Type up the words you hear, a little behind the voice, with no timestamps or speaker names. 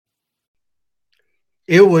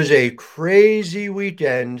It was a crazy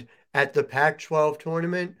weekend at the Pac-12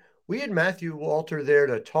 tournament. We had Matthew Walter there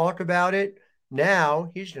to talk about it.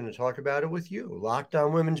 Now he's going to talk about it with you. Locked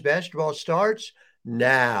On Women's Basketball starts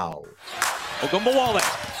now. Ogunbowale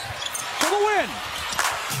for the win.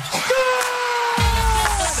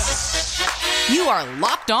 You are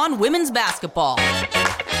Locked On Women's Basketball,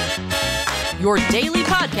 your daily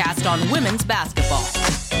podcast on women's basketball.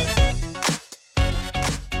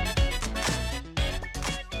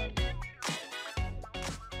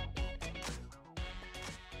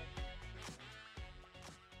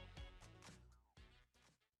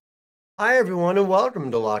 Hi, everyone, and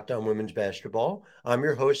welcome to Locked On Women's Basketball. I'm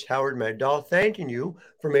your host, Howard Magdahl, thanking you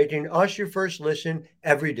for making us your first listen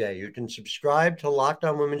every day. You can subscribe to Locked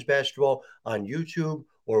On Women's Basketball on YouTube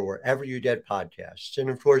or wherever you get podcasts.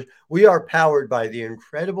 And of course, we are powered by the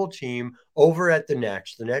incredible team over at The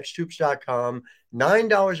Next, thenexthoops.com.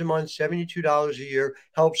 $9 a month, $72 a year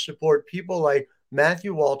helps support people like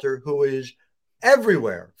Matthew Walter, who is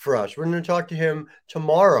everywhere for us. We're going to talk to him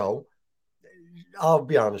tomorrow. I'll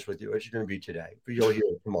be honest with you. It's going to be today, but you'll hear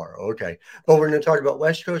it tomorrow. Okay. But we're going to talk about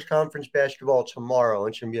West Coast Conference basketball tomorrow.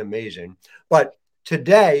 It's going to be amazing. But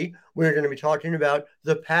today, we're going to be talking about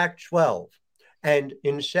the Pac-12. And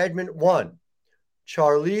in segment one,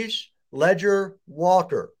 Charlisse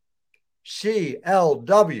Leger-Walker,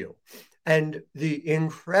 CLW, and the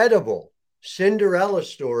incredible Cinderella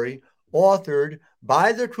story authored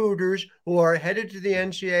by the Cougars, who are headed to the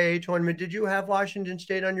NCAA tournament. Did you have Washington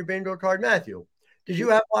State on your bingo card, Matthew? Did you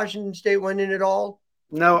have Washington State winning it all?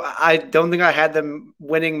 No, I don't think I had them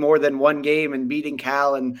winning more than one game and beating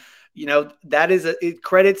Cal. And, that is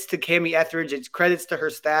credits to Cami Etheridge. It's credits to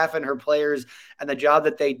her staff and her players and the job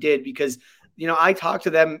that they did because, I talked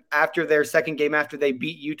to them after their second game after they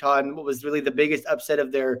beat Utah and what was really the biggest upset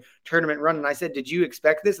of their tournament run. And I said, did you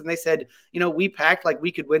expect this? And they said, we packed like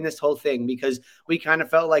we could win this whole thing because we kind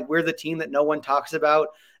of felt like we're the team that no one talks about.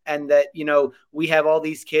 And that, we have all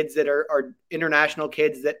these kids that are international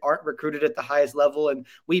kids that aren't recruited at the highest level. And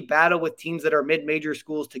we battle with teams that are mid-major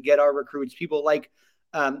schools to get our recruits, people like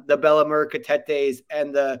the Bella Murcatetes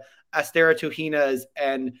and the Astera Tuhinas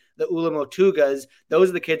and the Ulamotugas. Those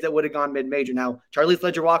are the kids that would have gone mid-major. Now, Charlisse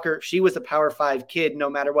Leger-Walker, she was a Power 5 kid no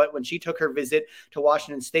matter what. When she took her visit to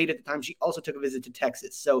Washington State at the time, she also took a visit to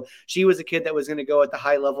Texas. So she was a kid that was going to go at the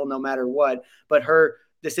high level no matter what. But her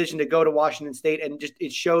decision to go to Washington State, and just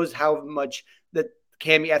it shows how much that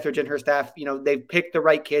Cami Etheridge and her staff, they've picked the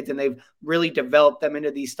right kids and they've really developed them into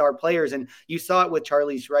these star players. And you saw it with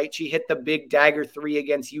Charlisse, right? She hit the big dagger 3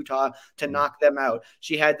 against Utah to knock them out.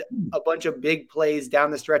 She had a bunch of big plays down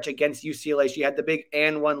the stretch against UCLA. She had the big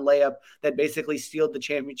and one layup that basically sealed the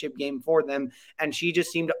championship game for them. And she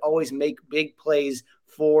just seemed to always make big plays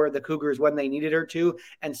for the Cougars when they needed her to.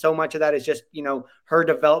 And so much of that is just, her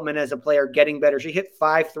development as a player, getting better. She hit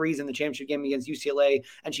 5 threes in the championship game against UCLA,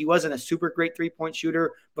 and she wasn't a super great three-point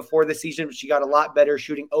shooter before the season, but she got a lot better,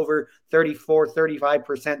 shooting over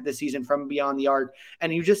 35% this season from beyond the arc.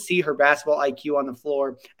 And you just see her basketball IQ on the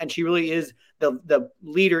floor, and she really is the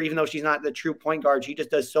leader, even though she's not the true point guard. She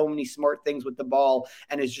just does so many smart things with the ball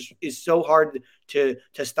and is so hard to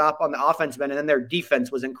stop on the offensive end. And then their defense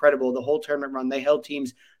was incredible. The whole tournament run, they held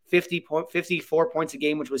teams 54 points a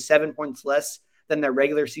game, which was 7 points less than their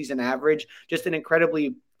regular season average. Just an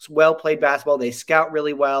incredibly well-played basketball. They scout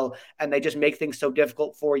really well, and they just make things so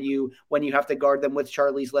difficult for you when you have to guard them with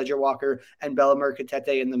Charlisse Leger-Walker and Bella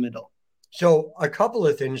Murcatete in the middle. So a couple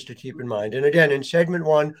of things to keep in mind. And again, in segment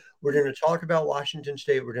one, we're going to talk about Washington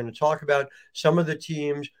State. We're going to talk about some of the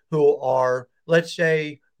teams who are, let's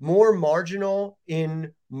say, more marginal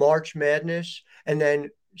in March Madness. And then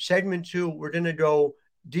segment two, we're going to go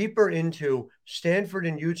deeper into Stanford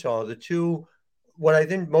and Utah, the two, what I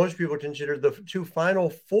think most people consider the two Final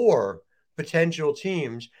Four potential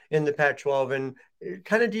teams in the Pac-12, and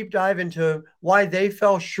kind of deep dive into why they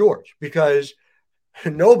fell short, because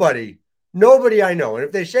nobody I know, and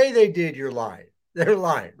if they say they did, you're lying. They're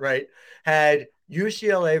lying, right? Had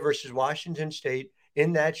UCLA versus Washington State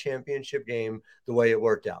in that championship game the way it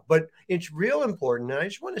worked out. But it's real important, and I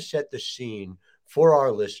just want to set the scene for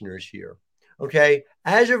our listeners here. Okay,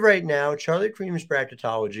 as of right now, Charlie Creme's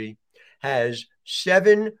bracketology has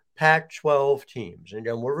 7 Pac-12 teams. And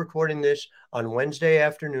again, we're recording this on Wednesday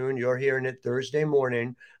afternoon. You're hearing it Thursday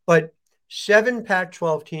morning. But 7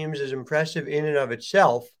 Pac-12 teams is impressive in and of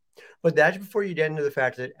itself. But that's before you get into the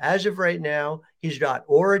fact that as of right now, he's got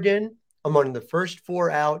Oregon among the first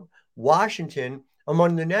 4 out, Washington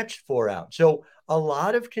among the next 4 out. So a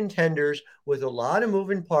lot of contenders with a lot of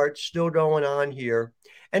moving parts still going on here.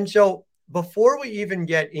 And so before we even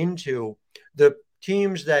get into the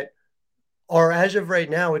teams that are, as of right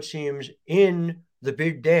now, it seems, in the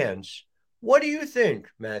big dance. What do you think,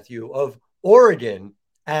 Matthew, of Oregon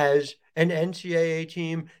as an NCAA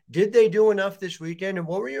team? Did they do enough this weekend? And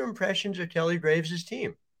what were your impressions of Kelly Graves'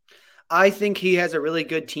 team? I think he has a really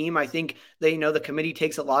good team. I think they, the committee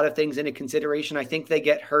takes a lot of things into consideration. I think they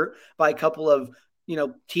get hurt by a couple of,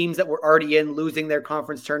 teams that were already in losing their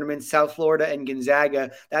conference tournaments, South Florida and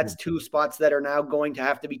Gonzaga. That's two spots that are now going to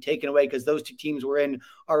have to be taken away because those two teams were in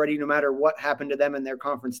already, no matter what happened to them in their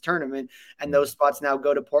conference tournament. And those spots now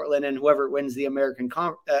go to Portland and whoever wins the American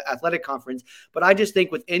Athletic Conference. But I just think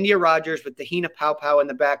with India Rogers, with Te-Hina Paopao in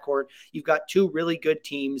the backcourt, you've got two really good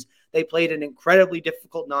teams. They played an incredibly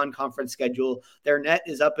difficult non-conference schedule. Their net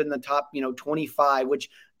is up in the top, 25, which,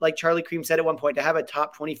 like Charlie Creme said at one point, to have a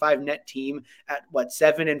top 25 net team at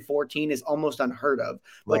 7-14 is almost unheard of.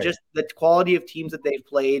 But Right. just the quality of teams that they've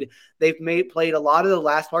played a lot of the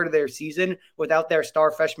last part of their season without their star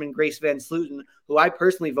freshman Grace Van Sluten, who I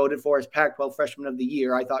personally voted for as Pac-12 Freshman of the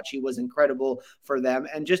Year. I thought she was incredible for them,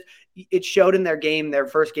 and just it showed in their game, their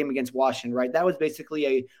first game against Washington. Right, that was basically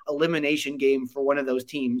a elimination game for one of those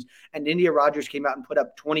teams. And India Rogers came out and put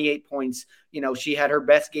up 28 points. She had her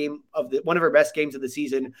best game one of her best games of the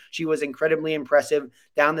season. She was incredibly impressive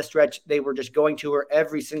down the stretch. They were just going to her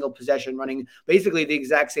every single possession, running basically the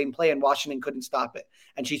exact same play, and Washington couldn't stop it.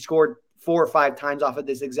 And she scored 4 or 5 times off of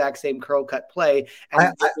this exact same curl cut play.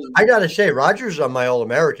 And I got to say, Rogers is on my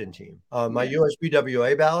All-American team. My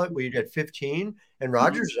USBWA ballot, we get 15, and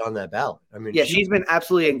Rogers is on that ballot. I mean, yeah, she's been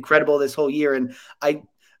absolutely incredible this whole year. And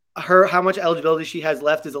how much eligibility she has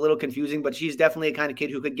left is a little confusing, but she's definitely a kind of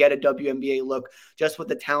kid who could get a WNBA look just with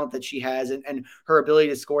the talent that she has and her ability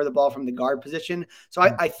to score the ball from the guard position. So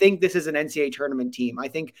I think this is an NCAA tournament team. I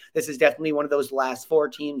think this is definitely one of those last 4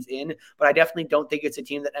 teams in, but I definitely don't think it's a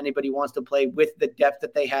team that anybody wants to play with the depth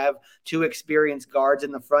that they have, 2 experienced guards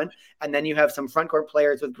in the front. And then you have some front court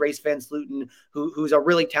players with Grace Van Sluten, who's a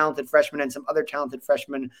really talented freshman, and some other talented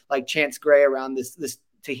freshmen like Chance Gray around this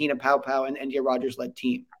Te-Hina Paopao and India Rogers led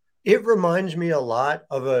team. It reminds me a lot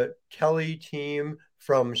of a Kelly team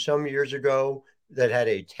from some years ago that had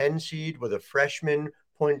a 10 seed with a freshman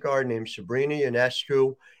point guard named Sabrina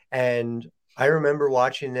Ionescu. And I remember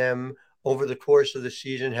watching them over the course of the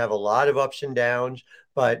season have a lot of ups and downs.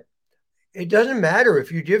 But it doesn't matter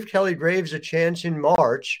if you give Kelly Graves a chance in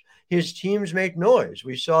March, his teams make noise.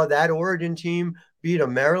 We saw that Oregon team beat a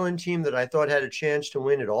Maryland team that I thought had a chance to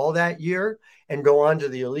win it all that year and go on to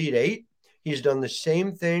the Elite Eight. He's done the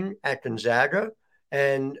same thing at Gonzaga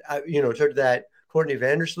and, took that Courtney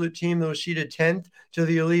Vandersloot team that was seeded 10th to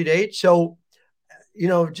the Elite Eight. So,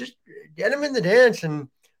 just get him in the dance and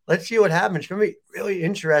let's see what happens. It's going to be really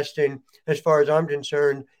interesting as far as I'm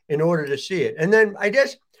concerned in order to see it. And then I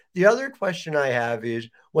guess the other question I have is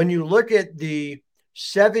when you look at the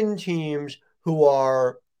 7 teams who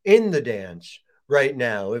are in the dance right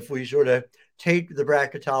now, if we sort of take the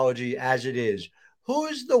bracketology as it is,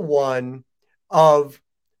 who's the one of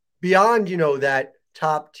beyond, that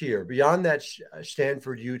top tier, beyond that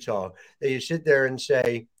Stanford, Utah, that you sit there and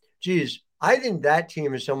say, geez, I think that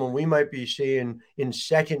team is someone we might be seeing in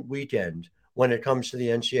second weekend when it comes to the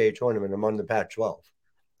NCAA tournament among the Pac-12?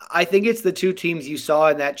 I think it's the 2 teams you saw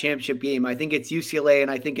in that championship game. I think it's UCLA and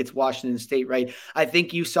I think it's Washington State, right? I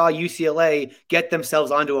think you saw UCLA get themselves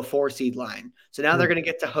onto a 4 seed line. So now they're going to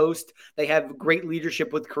get to host. They have great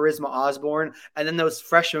leadership with Charisma Osborne. And then those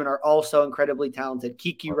freshmen are also incredibly talented.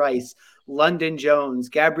 Kiki Rice, London Jones,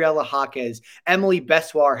 Gabriela Jaquez, Emily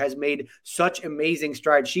Bessoir has made such amazing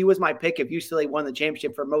strides. She was my pick if UCLA won the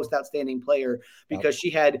championship for most outstanding player because she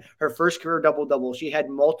had her first career double-double. She had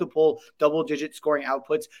multiple double-digit scoring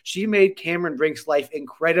outputs. She made Cameron Brink's life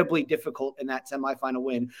incredibly difficult in that semifinal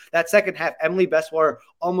win. That second half, Emily Bessoir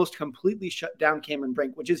almost completely shut down Cameron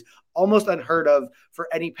Brink, which is almost unheard of for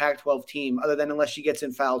any Pac-12 team other than unless she gets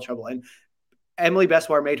in foul trouble. And Emily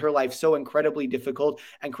Bessoir made her life so incredibly difficult.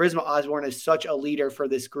 And Charisma Osborne is such a leader for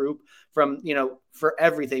this group for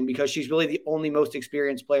everything because she's really the only most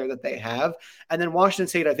experienced player that they have. And then Washington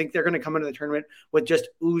State, I think they're going to come into the tournament with just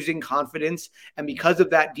oozing confidence. And because of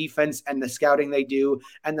that defense and the scouting they do,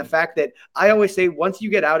 and the fact that I always say once you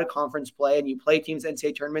get out of conference play and you play teams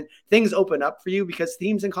NCAA tournament, things open up for you because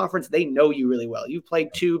teams in conference, they know you really well. You've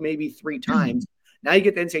played 2, maybe 3 times. Now you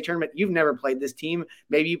get the NCAA tournament. You've never played this team.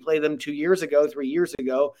 Maybe you played them 2 years ago, 3 years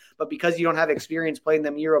ago, but because you don't have experience playing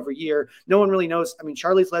them year over year, no one really knows. I mean,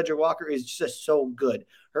 Charlize Ledger-Walker is just so good.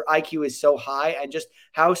 Her IQ is so high, and just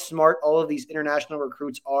how smart all of these international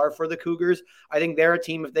recruits are for the Cougars. I think they're a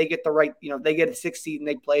team, if they get the right, they get a 6 seed and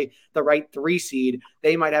they play the right 3 seed,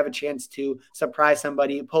 they might have a chance to surprise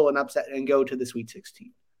somebody, pull an upset, and go to the Sweet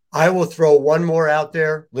 16. I will throw one more out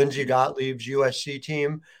there. Lindsay Gottlieb's USC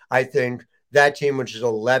team. I think that team, which is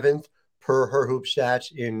 11th per her hoop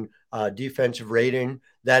stats in defensive rating,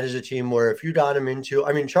 that is a team where if you got him into,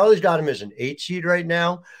 I mean, Charlie's got him as an 8 seed right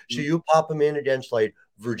now. So you pop him in against like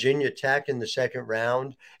Virginia Tech in the second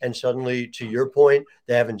round, and suddenly, to your point,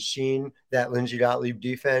 they haven't seen that Lindsay Gottlieb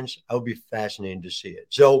defense. I would be fascinated to see it.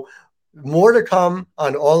 So more to come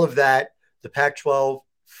on all of that. The Pac-12,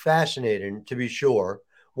 fascinating to be sure.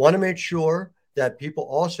 Want to make sure that people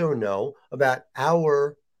also know about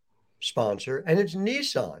our sponsor, and it's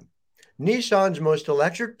Nissan. Nissan's most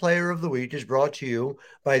electric player of the week is brought to you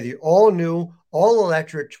by the all-new,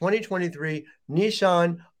 all-electric 2023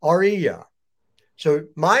 Nissan Ariya. So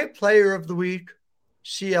my player of the week,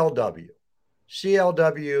 CLW.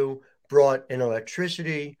 CLW brought an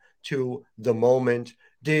electricity to the moment,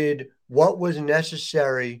 did what was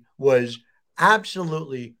necessary, was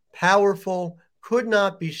absolutely powerful, could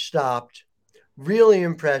not be stopped. Really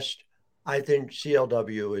impressed. I think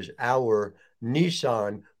CLW is our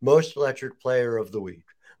Nissan most electric player of the week.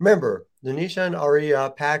 Remember, the Nissan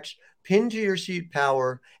Ariya packs pin-to-your-seat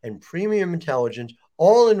power and premium intelligence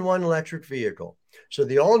all in one electric vehicle. So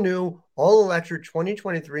the all-new, all-electric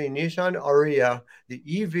 2023 Nissan Ariya, the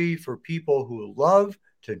EV for people who love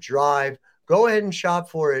to drive. Go ahead and shop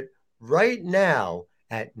for it right now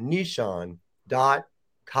at Nissan.com.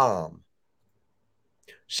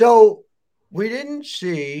 So we didn't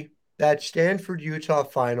see that Stanford-Utah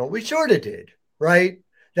final. We sort of did, right?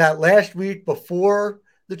 That last week before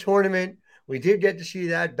the tournament, we did get to see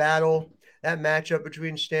that battle, that matchup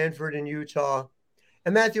between Stanford and Utah.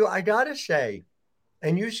 And Matthew, I got to say,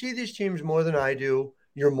 and you see these teams more than I do,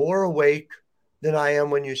 you're more awake than I am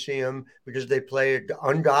when you see them because they play at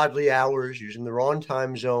ungodly hours using the wrong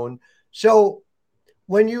time zone. So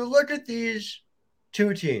when you look at these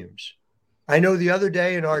two teams, I know the other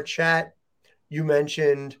day in our chat, you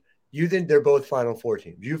mentioned you think they're both Final Four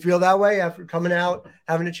teams. Do you feel that way after coming out,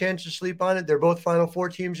 having a chance to sleep on it? They're both Final Four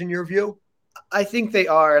teams in your view? I think they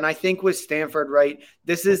are. And I think with Stanford, right,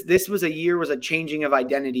 this was a changing of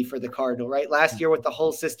identity for the Cardinal, right? Last year with the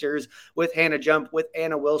Hull sisters, with Hannah Jump, with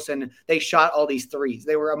Anna Wilson, they shot all these threes.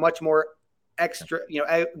 They were a much more extra,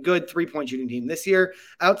 a good 3-point shooting team. This year,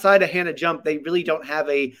 outside of Hannah Jump, they really don't have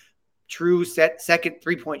a true second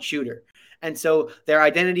 3-point shooter. And so their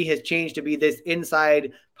identity has changed to be this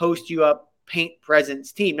inside post you up paint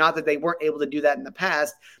presence team. Not that they weren't able to do that in the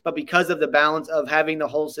past, but because of the balance of having the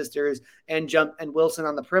Hull sisters and Jump and Wilson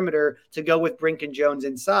on the perimeter to go with Brink and Jones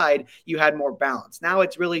inside, you had more balance. Now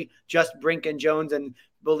it's really just Brink and Jones and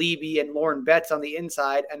Beliebe and Lauren Betts on the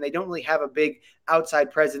inside, and they don't really have a big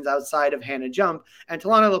outside presence outside of Hannah Jump. And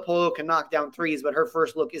Talana Lopolo can knock down threes, but her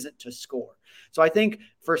first look isn't to score. So I think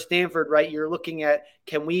for Stanford, right, you're looking at,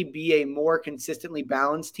 can we be a more consistently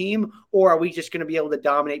balanced team, or are we just going to be able to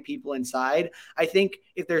dominate people inside? I think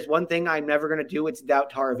if there's one thing I'm never going to do, it's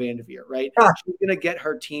doubt Tara Vanderveer, right? She's going to get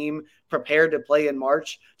her team prepared to play in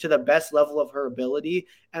March to the best level of her ability.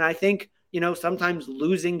 And I think, sometimes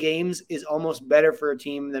losing games is almost better for a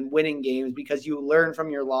team than winning games because you learn from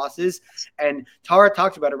your losses. And Tara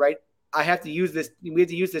talked about it, right? We have to use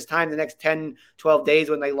this time the next 10, 12 days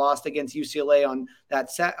when they lost against UCLA on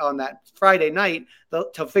that Friday night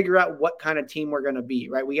to figure out what kind of team we're going to be,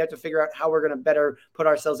 right? We have to figure out how we're going to better put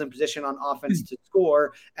ourselves in position on offense to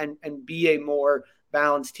score and be a more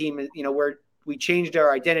balanced team, where we changed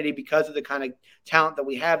our identity because of the kind of talent that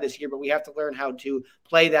we have this year, but we have to learn how to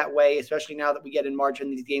play that way, especially now that we get in March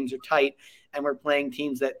and these games are tight and we're playing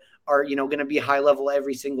teams that are, going to be high level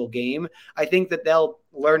every single game. I think that they'll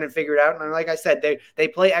learn and figure it out. And like I said, they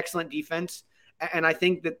play excellent defense. And I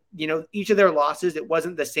think that, each of their losses, it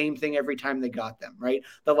wasn't the same thing every time they got them, right?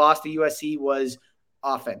 The loss to USC was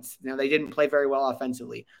offense. They didn't play very well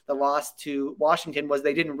offensively. The loss to Washington was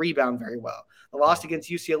they didn't rebound very well. The loss against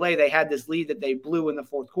UCLA, they had this lead that they blew in the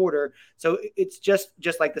fourth quarter. So it's just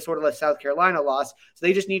like the sort of the South Carolina loss. So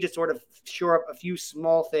they just need to sort of shore up a few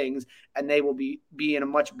small things and they will be in a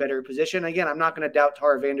much better position. Again, I'm not going to doubt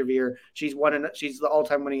Tara Vanderveer. She's the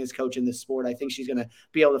all-time winningest coach in this sport. I think she's going to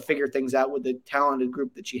be able to figure things out with the talented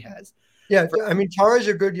group that she has. Yeah, I mean, Tara's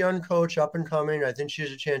a good young coach, up and coming. I think she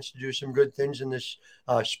has a chance to do some good things in this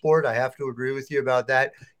sport. I have to agree with you about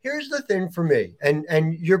that. Here's the thing for me,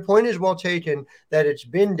 and your point is well taken that it's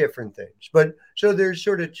been different things. But so there's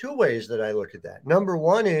sort of two ways that I look at that. Number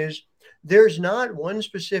one is there's not one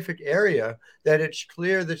specific area that it's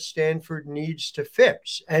clear that Stanford needs to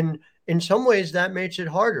fix. And in some ways that makes it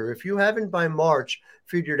harder. If you haven't by March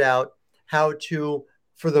figured out how to,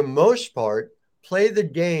 for the most part, play the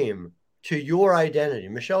game to your identity.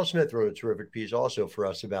 Michelle Smith wrote a terrific piece also for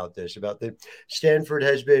us about this, about that Stanford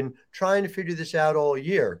has been trying to figure this out all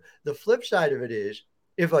year. The flip side of it is,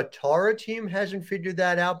 if a Tara team hasn't figured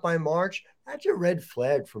that out by March, that's a red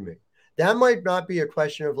flag for me. That might not be a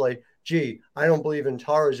question of like, gee, I don't believe in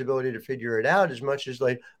Tara's ability to figure it out, as much as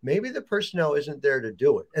like maybe the personnel isn't there to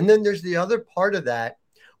do it. And then there's the other part of that,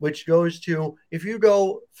 which goes to, if you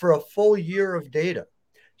go for a full year of data,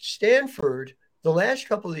 Stanford, the last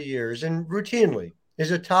couple of years, and routinely, is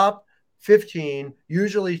a top 15,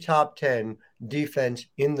 usually top 10 defense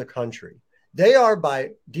in the country. They are,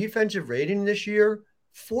 by defensive rating this year,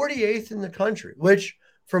 48th in the country, which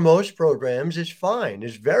for most programs is fine,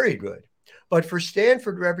 is very good. But for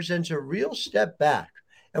Stanford, represents a real step back.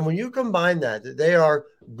 And when you combine that they are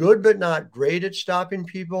good but not great at stopping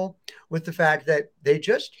people, with the fact that they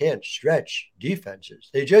just can't stretch defenses,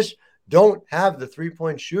 they just don't have the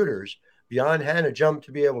three-point shooters beyond Hannah Jump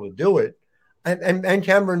to be able to do it, and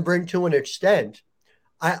Cameron Brink to an extent,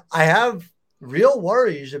 I have real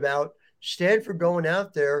worries about Stanford going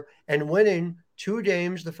out there and winning 2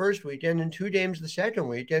 games the first weekend and 2 games the second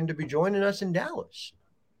weekend to be joining us in Dallas.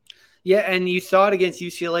 Yeah, and you saw it against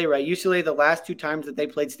UCLA, right? UCLA, the last 2 times that they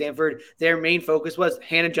played Stanford, their main focus was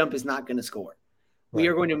Hannah Jump is not going to score. Right. We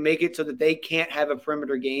are going to make it so that they can't have a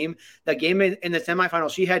perimeter game. That game in the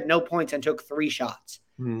semifinals, she had no points and took 3 shots.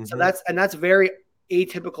 Mm-hmm. So that's very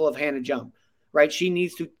atypical of Hannah Jump, right? She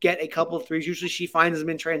needs to get a couple of threes. Usually she finds them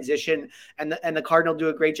in transition, and the Cardinal do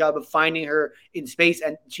a great job of finding her in space,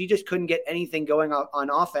 and she just couldn't get anything going on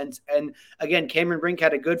offense. And again, Cameron Brink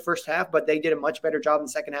had a good first half, but they did a much better job in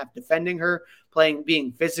the second half defending her,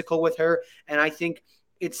 being physical with her. And I think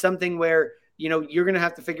it's something where, you're going to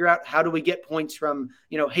have to figure out, how do we get points from,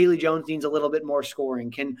 Haley Jones needs a little bit more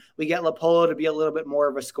scoring. Can we get LaPolo to be a little bit more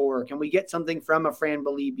of a scorer? Can we get something from a Fran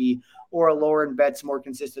Belibi or a Lauren Betts more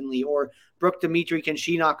consistently? Or Brooke Dimitri, can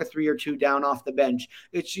she knock a 3 or 2 down off the bench?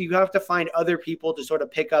 You have to find other people to sort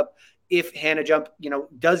of pick up if Hannah Jump,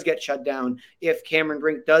 does get shut down, if Cameron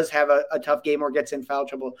Brink does have a tough game or gets in foul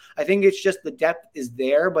trouble. I think it's just the depth is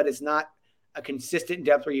there, but it's not a consistent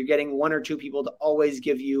depth where you're getting 1 or 2 people to always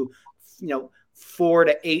give you, 4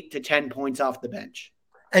 to 8 to 10 points off the bench.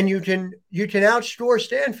 And you can outscore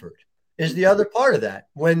Stanford is the other part of that,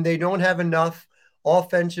 when they don't have enough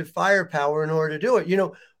offensive firepower in order to do it.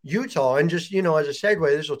 Utah, and just, as a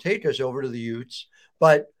segue, this will take us over to the Utes,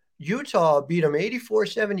 but Utah beat them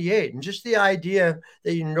 84-78. And just the idea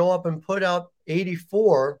that you can go up and put up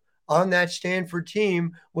 84 on that Stanford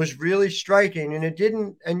team was really striking. And it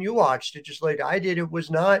didn't, and you watched it just like I did, it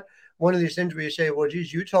was not one of these things where you say, well,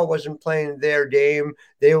 geez, Utah wasn't playing their game.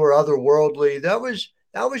 They were otherworldly. That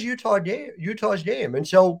was Utah's game. And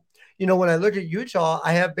so, when I look at Utah,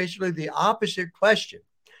 I have basically the opposite question.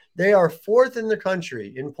 They are 4th in the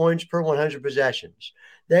country in points per 100 possessions.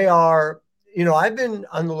 They are, I've been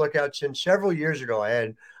on the lookout since several years ago. I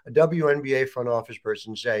had a WNBA front office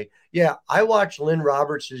person say, yeah, I watch Lynn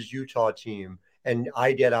Roberts' Utah team and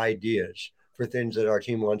I get ideas for things that our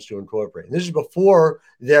team wants to incorporate. And this is before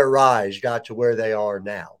their rise got to where they are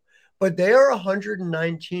now. But they are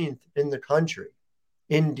 119th in the country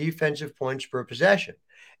in defensive points per possession.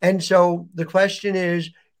 And so the question is,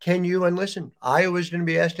 can you, and listen, Iowa's going to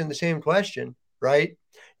be asking the same question, right?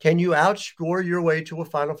 Can you outscore your way to a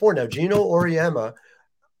Final Four? Now, Gino Auriemma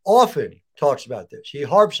often talks about this. He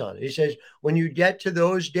harps on it. He says, when you get to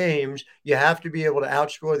those games, you have to be able to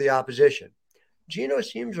outscore the opposition.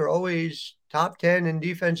 Gino's teams are always top 10 in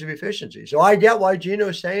defensive efficiency. So I get why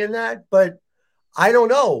Gino's saying that, but I don't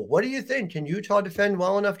know. What do you think? Can Utah defend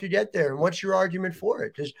well enough to get there? And what's your argument for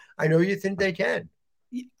it? Because I know you think they can.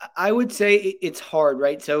 I would say it's hard,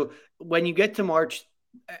 right? So when you get to March,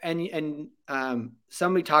 and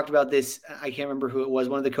somebody talked about this, I can't remember who it was,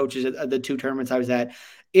 one of the coaches at the 2 tournaments I was at.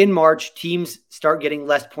 In March, teams start getting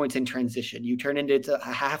less points in transition. You turn into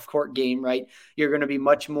a half-court game, right? You're going to be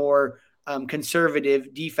much more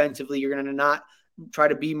conservative defensively. You're going to not try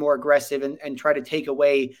to be more aggressive and try to take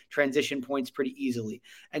away transition points pretty easily.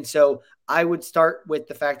 And so I would start with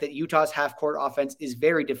the fact that Utah's half-court offense is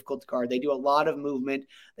very difficult to guard. They do a lot of movement.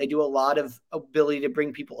 They do a lot of ability to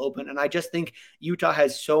bring people open. And I just think Utah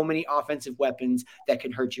has so many offensive weapons that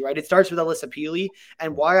can hurt you, right? It starts with Alyssa Peely.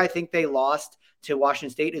 And why I think they lost to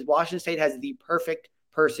Washington State is Washington State has the perfect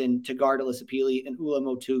person to guard Alyssa Peely and Ula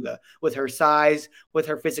Motuga. With her size, with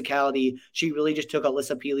her physicality, she really just took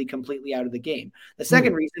Alyssa Peely completely out of the game. The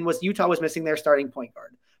second reason was Utah was missing their starting point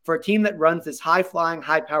guard. For a team that runs this high-flying,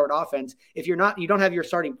 high-powered offense, if you don't have your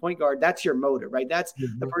starting point guard, that's your motor, right? That's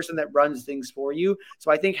the person that runs things for you.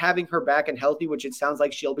 So I think having her back and healthy, which it sounds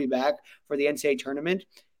like she'll be back for the NCAA tournament,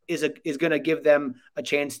 is going to give them a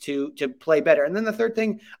chance to play better. And then the third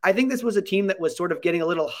thing, I think this was a team that was sort of getting a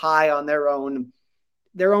little high on their own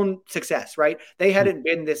success, right? They hadn't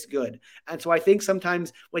been this good. And so I think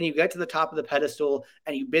sometimes when you get to the top of the pedestal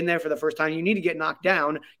and you've been there for the first time, you need to get knocked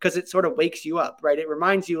down because it sort of wakes you up, right? It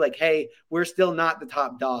reminds you like, hey, we're still not the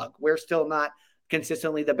top dog. We're still not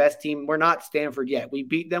consistently the best team. We're not Stanford yet. We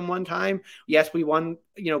beat them one time. Yes, we won,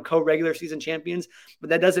 co-regular season champions, but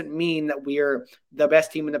that doesn't mean that we're the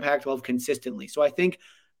best team in the Pac-12 consistently. So I think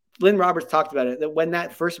Lynn Roberts talked about it, that when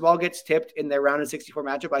that first ball gets tipped in their round of 64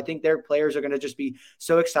 matchup, I think their players are going to just be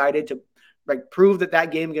so excited to prove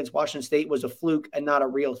that game against Washington State was a fluke and not a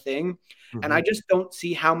real thing. Mm-hmm. And I just don't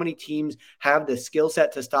see how many teams have the skill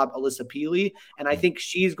set to stop Alyssa Peely. And I think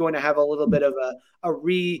she's going to have a little bit of a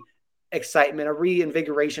re-excitement, a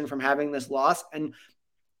reinvigoration from having this loss. And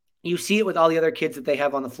you see it with all the other kids that they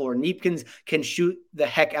have on the floor. Neepkins can shoot the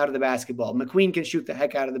heck out of the basketball. McQueen can shoot the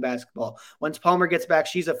heck out of the basketball. Once Palmer gets back,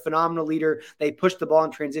 she's a phenomenal leader. They push the ball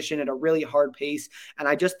in transition at a really hard pace. And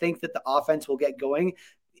I just think that the offense will get going.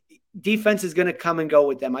 Defense is going to come and go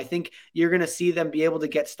with them. I think you're going to see them be able to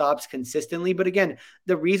get stops consistently. But again,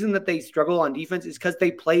 the reason that they struggle on defense is because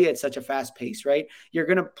they play at such a fast pace, right? You're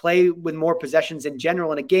going to play with more possessions in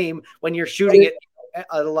general in a game when you're shooting it at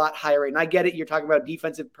a lot higher rate. And I get it. You're talking about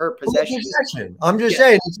defensive per possession. I'm just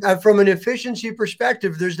saying, from an efficiency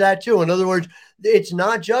perspective, there's that too. In other words, it's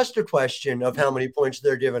not just a question of how many points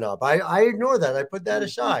they're giving up. I ignore that. I put that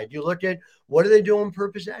aside. You look at what are they doing per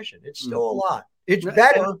possession. It's still a lot. It's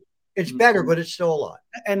better. It's better, but it's still a lot.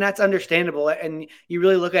 And that's understandable. And you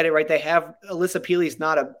really look at it, right? They have Alyssa Peely's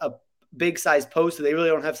not a big size post, so they really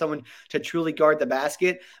don't have someone to truly guard the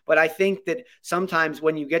basket. But I think that sometimes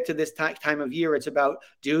when you get to this time of year, it's about,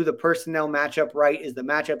 do the personnel matchup right? Is the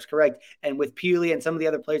matchups correct? And with Peely and some of the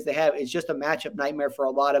other players they have, it's just a matchup nightmare for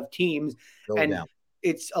a lot of teams.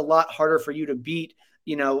 It's a lot harder for you to beat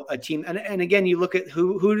a team. And again, you look at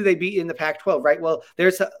who do they beat in the Pac-12, right? Well,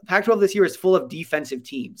 Pac-12 this year is full of defensive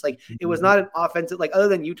teams. Like it was not an offensive, like other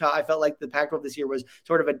than Utah, I felt like the Pac-12 this year was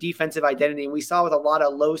sort of a defensive identity. And we saw with a lot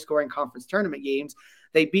of low scoring conference tournament games,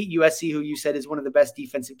 they beat USC, who you said is one of the best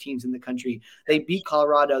defensive teams in the country. They beat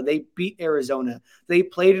Colorado. They beat Arizona. They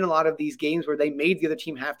played in a lot of these games where they made the other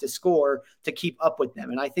team have to score to keep up with them.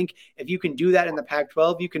 And I think if you can do that in the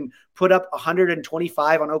Pac-12, you can put up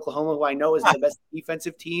 125 on Oklahoma, who I know is the best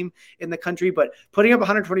defensive team in the country. But putting up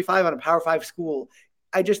 125 on a Power 5 school,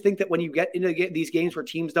 I just think that when you get into these games where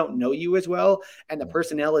teams don't know you as well and the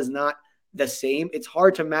personnel is not the same, it's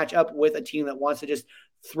hard to match up with a team that wants to just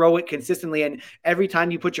throw it consistently. And every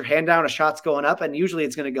time you put your hand down, a shot's going up, and usually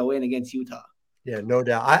it's going to go in against Utah. Yeah, no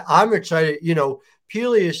doubt. I'm excited.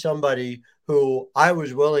 Peely is somebody who I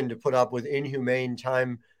was willing to put up with inhumane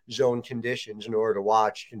time zone conditions in order to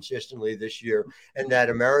watch consistently this year. And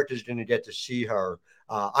that America's going to get to see her,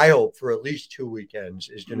 I hope, for at least 2 weekends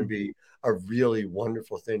is going to be a really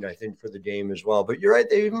wonderful thing, I think, for the game as well. But you're right.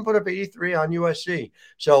 They even put up 83 on USC.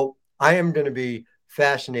 So I am going to be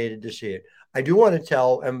fascinated to see it. I do want to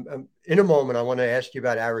tell, in a moment, I want to ask you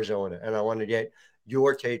about Arizona, and I want to get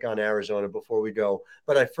your take on Arizona before we go.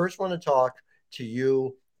 But I first want to talk to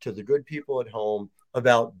you, to the good people at home,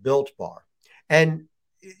 about Built Bar. And,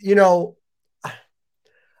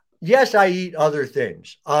 yes, I eat other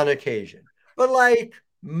things on occasion, but like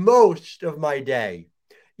most of my day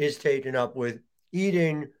is taken up with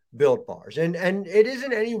eating Built Bars. And it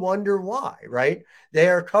isn't any wonder why, right? They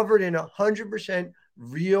are covered in 100%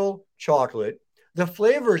 real chocolate. The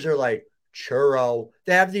flavors are like churro.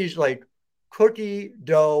 They have these like cookie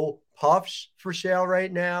dough puffs for sale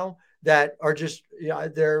right now that are just,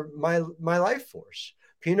 they're my life force.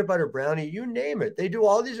 Peanut butter brownie, you name it. They do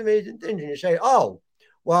all these amazing things. And you say, oh,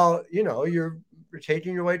 well, you're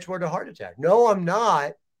taking your way toward a heart attack. No, I'm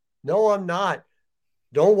not.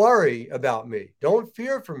 Don't worry about me. Don't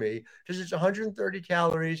fear for me, because it's 130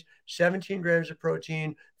 calories, 17 grams of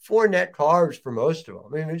protein, 4 net carbs for most of them.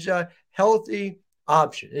 I mean, it's a healthy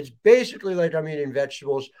option. It's basically like I'm eating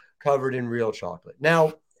vegetables covered in real chocolate.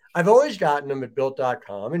 Now, I've always gotten them at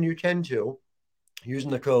Built.com, and you can too,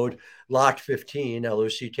 using the code LOCKED15,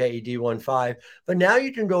 LOCKED15. But now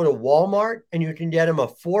you can go to Walmart and you can get them a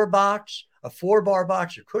 4-bar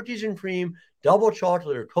box of cookies and cream, double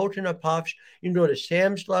chocolate or coconut puffs. You can go to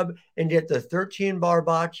Sam's Club and get the 13-bar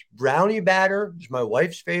box, brownie batter, which is my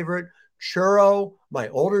wife's favorite, churro, my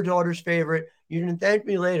older daughter's favorite. You can thank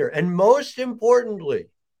me later. And most importantly,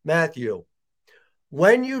 Matthew,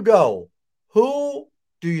 when you go, who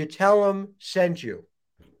do you tell them sent you?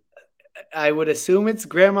 I would assume it's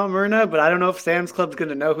Grandma Myrna, but I don't know if Sam's Club's going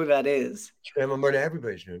to know who that is. It's Grandma Myrna.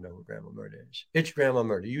 Everybody's going to know who Grandma Myrna is. It's Grandma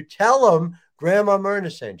Myrna. You tell them Grandma Myrna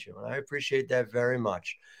sent you, and I appreciate that very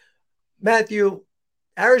much. Matthew,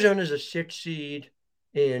 Arizona's a 6 seed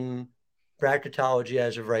in bracketology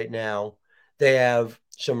as of right now. They have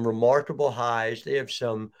some remarkable highs. They have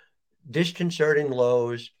some disconcerting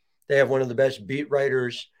lows. They have one of the best beat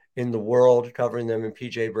writers in the world covering them in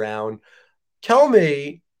PJ Brown. Tell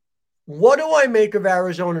me, what do I make of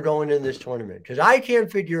Arizona going in this tournament? Because I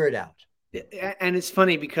can't figure it out. And it's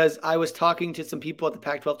funny because I was talking to some people at the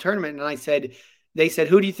Pac-12 tournament, and they said,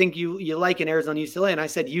 who do you think you like in Arizona, UCLA? And I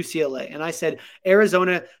said, UCLA. And I said,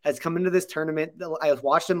 Arizona has come into this tournament. I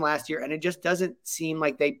watched them last year, and it just doesn't seem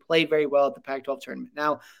like they play very well at the Pac-12 tournament.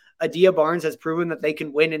 Now, Adia Barnes has proven that they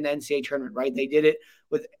can win in the NCAA tournament, right? They did it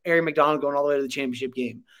with Ari McDonald going all the way to the championship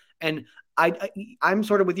game. And I'm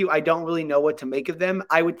sort of with you. I don't really know what to make of them.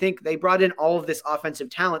 I would think they brought in all of this offensive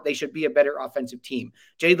talent. They should be a better offensive team.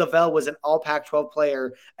 Jay Lavelle was an all Pac-12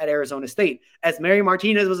 player at Arizona State. As Mary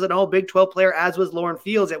Martinez was an all Big 12 player, as was Lauren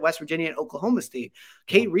Fields at West Virginia and Oklahoma State.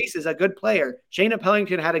 Kate Reese is a good player. Shayna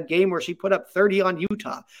Pellington had a game where she put up 30 on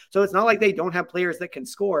Utah. So it's not like they don't have players that can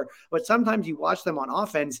score, but sometimes you watch them on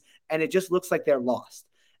offense and it just looks like they're lost.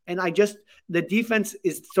 And the defense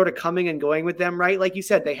is sort of coming and going with them, right? Like you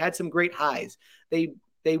said, they had some great highs. They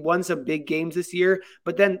won some big games this year,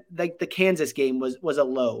 but then like the Kansas game was a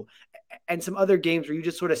low, and some other games where you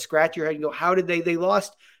just sort of scratch your head and go, how did they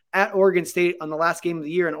lost at Oregon State on the last game of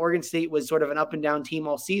the year, and Oregon State was sort of an up and down team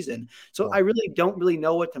all season. So I really don't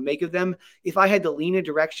know what to make of them. If I had to lean a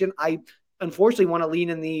direction, I unfortunately want to lean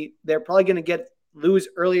in they're probably going to lose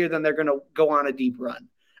earlier than they're going to go on a deep run.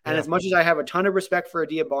 And as much as I have a ton of respect for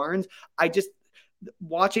Adia Barnes,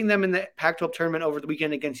 watching them in the Pac-12 tournament over the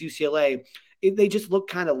weekend against UCLA, they just look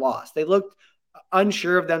kind of lost. They looked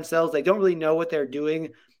unsure of themselves. They don't really know what they're doing.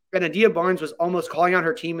 And Adia Barnes was almost calling out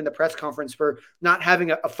her team in the press conference for not having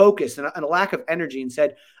a focus and a lack of energy, and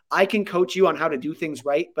said, I can coach you on how to do things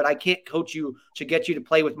right, but I can't coach you to get you to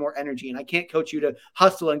play with more energy. And I can't coach you to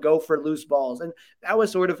hustle and go for loose balls. And that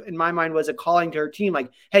was sort of, in my mind, was a calling to her team,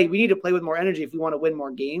 like, hey, we need to play with more energy if we want to win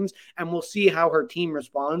more games. And we'll see how her team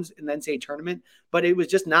responds in the NCAA tournament. But it was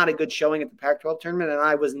just not a good showing at the Pac-12 tournament, and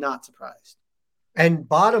I was not surprised. And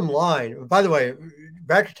bottom line, by the way,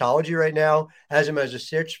 bracketology right now has him as a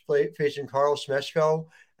 6 facing Carl Smesko,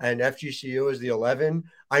 and FGCU is the 11.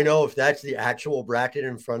 I know if that's the actual bracket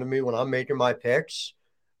in front of me when I'm making my picks,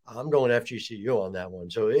 I'm going FGCU on that one.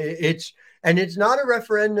 So it's not a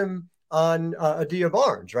referendum on Adia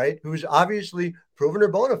Barnes, right? Who's obviously proven her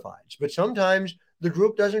bona fides, but sometimes the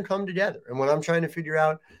group doesn't come together. And when I'm trying to figure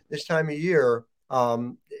out this time of year,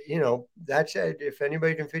 that said, if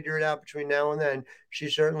anybody can figure it out between now and then,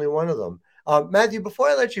 she's certainly one of them. Matthew, before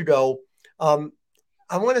I let you go,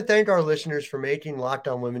 I want to thank our listeners for making Locked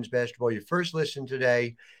On Women's Basketball your first listen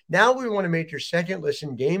today. Now we want to make your second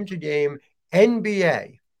listen game to game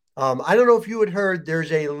NBA. I don't know if you had heard,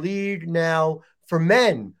 there's a league now for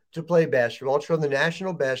men to play basketball. It's from the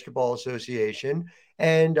National Basketball Association.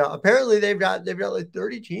 And apparently they've got like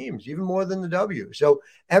 30 teams, even more than the W. So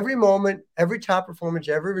every moment, every top performance,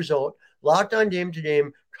 every result, Locked On Game to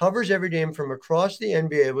Game covers every game from across the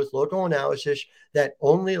NBA with local analysis that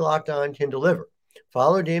only Locked On can deliver.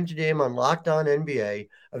 Follow Game to Game on Locked On NBA,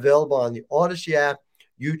 available on the Odyssey app,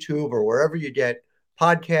 YouTube, or wherever you get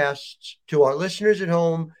podcasts. To our listeners at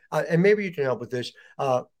home, and maybe you can help with this,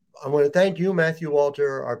 I want to thank you, Matthew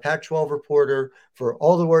Walter, our Pac-12 reporter, for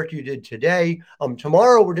all the work you did today.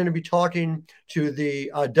 Tomorrow, we're going to be talking to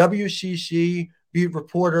the WCC beat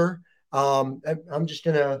reporter. I'm just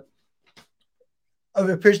going to, it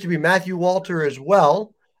appears to be Matthew Walter as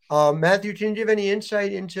well. Matthew, can you give any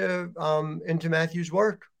insight into Matthew's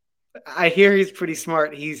work? I hear he's pretty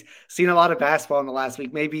smart. He's seen a lot of basketball in the last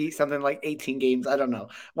week, maybe something like 18 games. I don't know.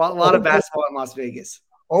 Well, a lot of basketball in Las Vegas.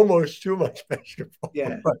 Almost too much basketball.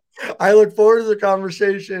 Yeah. But I look forward to the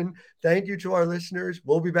conversation. Thank you to our listeners.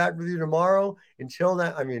 We'll be back with you tomorrow. Until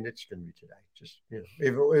then, I mean, it's going to be today. Just,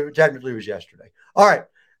 it technically was yesterday. All right.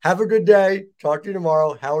 Have a good day. Talk to you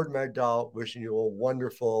tomorrow. Howard Megdal wishing you a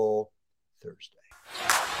wonderful Thursday.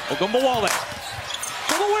 Ogunbowale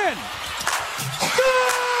for the win.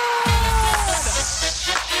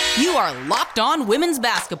 You are Locked On Women's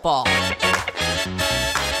Basketball,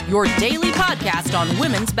 your daily podcast on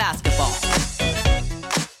women's basketball.